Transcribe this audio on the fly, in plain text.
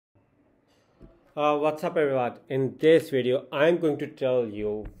What's up everyone? In this video, I'm going to tell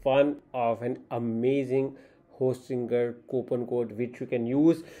you one of an amazing Hostinger coupon code which you can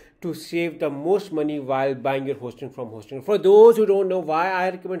use to save the most money while buying your hosting from Hostinger. For those who don't know why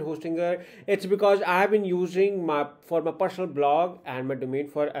I recommend Hostinger, it's because I have been using for my personal blog and my domain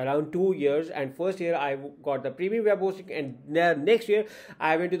for around 2 years. And first year I got the premium web hosting, and the next year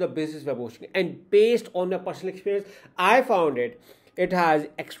I went to the business web hosting. And based on my personal experience, I found it has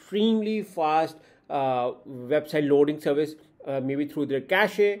extremely fast website loading service, maybe through their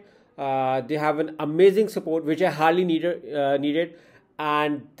cache. They have an amazing support, which I hardly needed.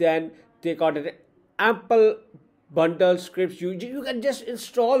 And then they got an ample bundle scripts. You can just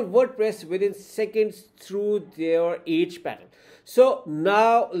install WordPress within seconds through their H panel. So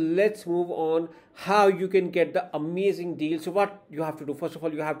now let's move on how you can get the amazing deal. So what you have to do, first of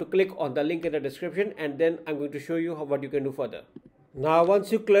all, you have to click on the link in the description, and then I'm going to show you what you can do further. Now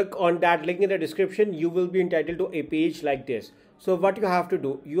once you click on that link in the description, you will be entitled to a page like this. So what you have to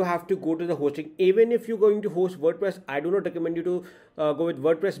do, you have to go to the hosting. Even if you're going to host WordPress, I do not recommend you to go with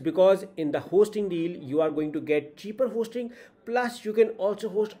WordPress, because in the hosting deal you are going to get cheaper hosting, plus you can also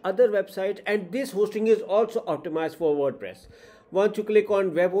host other websites, and this hosting is also optimized for WordPress. Once you click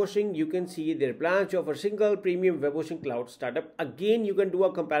on web hosting, you can see their plans to offer single premium web hosting cloud startup. Again, you can do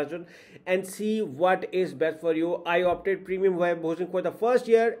a comparison and see what is best for you. I opted premium web hosting for the first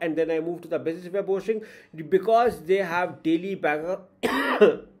year, and then I moved to the business web hosting because they have daily backup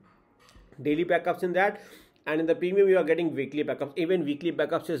daily backups in that. And in the premium you are getting weekly backups. Even weekly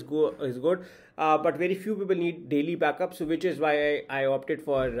backups is good, but very few people need daily backups, which is why I opted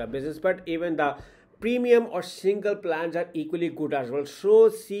for business. But even the premium or single plans are equally good as well. So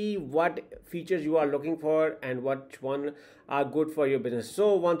see what features you are looking for and what one are good for your business.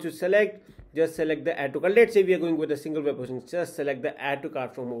 So once you select, just select the add to cart. Let's say we are going with a single web hosting, just select the add to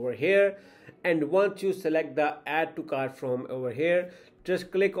cart from over here. And once you select the add to cart from over here,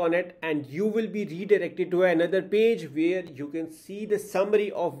 just click on it, and you will be redirected to another page where you can see the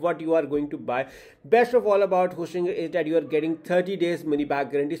summary of what you are going to buy. Best of all about hosting is that you are getting 30 days money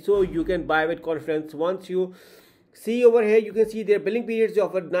back guarantee, so you can buy with confidence. Once you see over here, you can see their billing periods. They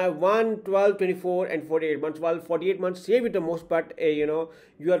offer now 1, 12, 24 and 48 months. While 48 months save it the most, but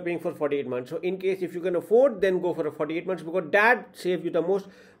you are paying for 48 months. So in case if you can afford, then go for a 48 months, because that saves you the most.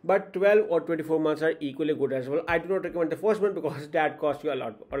 But 12 or 24 months are equally good as well. I do not recommend the first one because that costs you a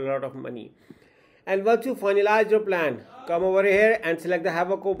lot of money. And once you finalize your plan, come over here and select the have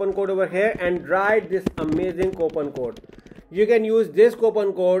a coupon code over here and write this amazing coupon code. You can use this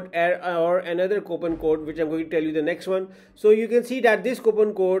coupon code or another coupon code, which I'm going to tell you the next one. So you can see that this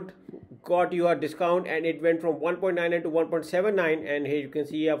coupon code got you a discount, and it went from 1.99 to 1.79, and here you can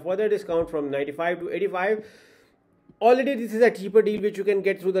see a further discount from 95 to 85. Already this is a cheaper deal which you can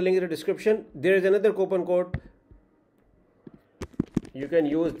get through the link in the description. There is another coupon code. You can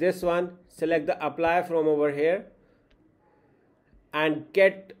use this one, select the apply from over here, and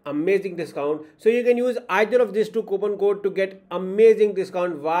get amazing discount. So you can use either of these two coupon code to get amazing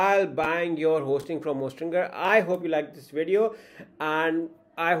discount while buying your hosting from Hostinger. I hope you like this video, and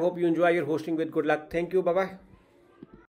I hope you enjoy your hosting with good luck. Thank you. Bye bye.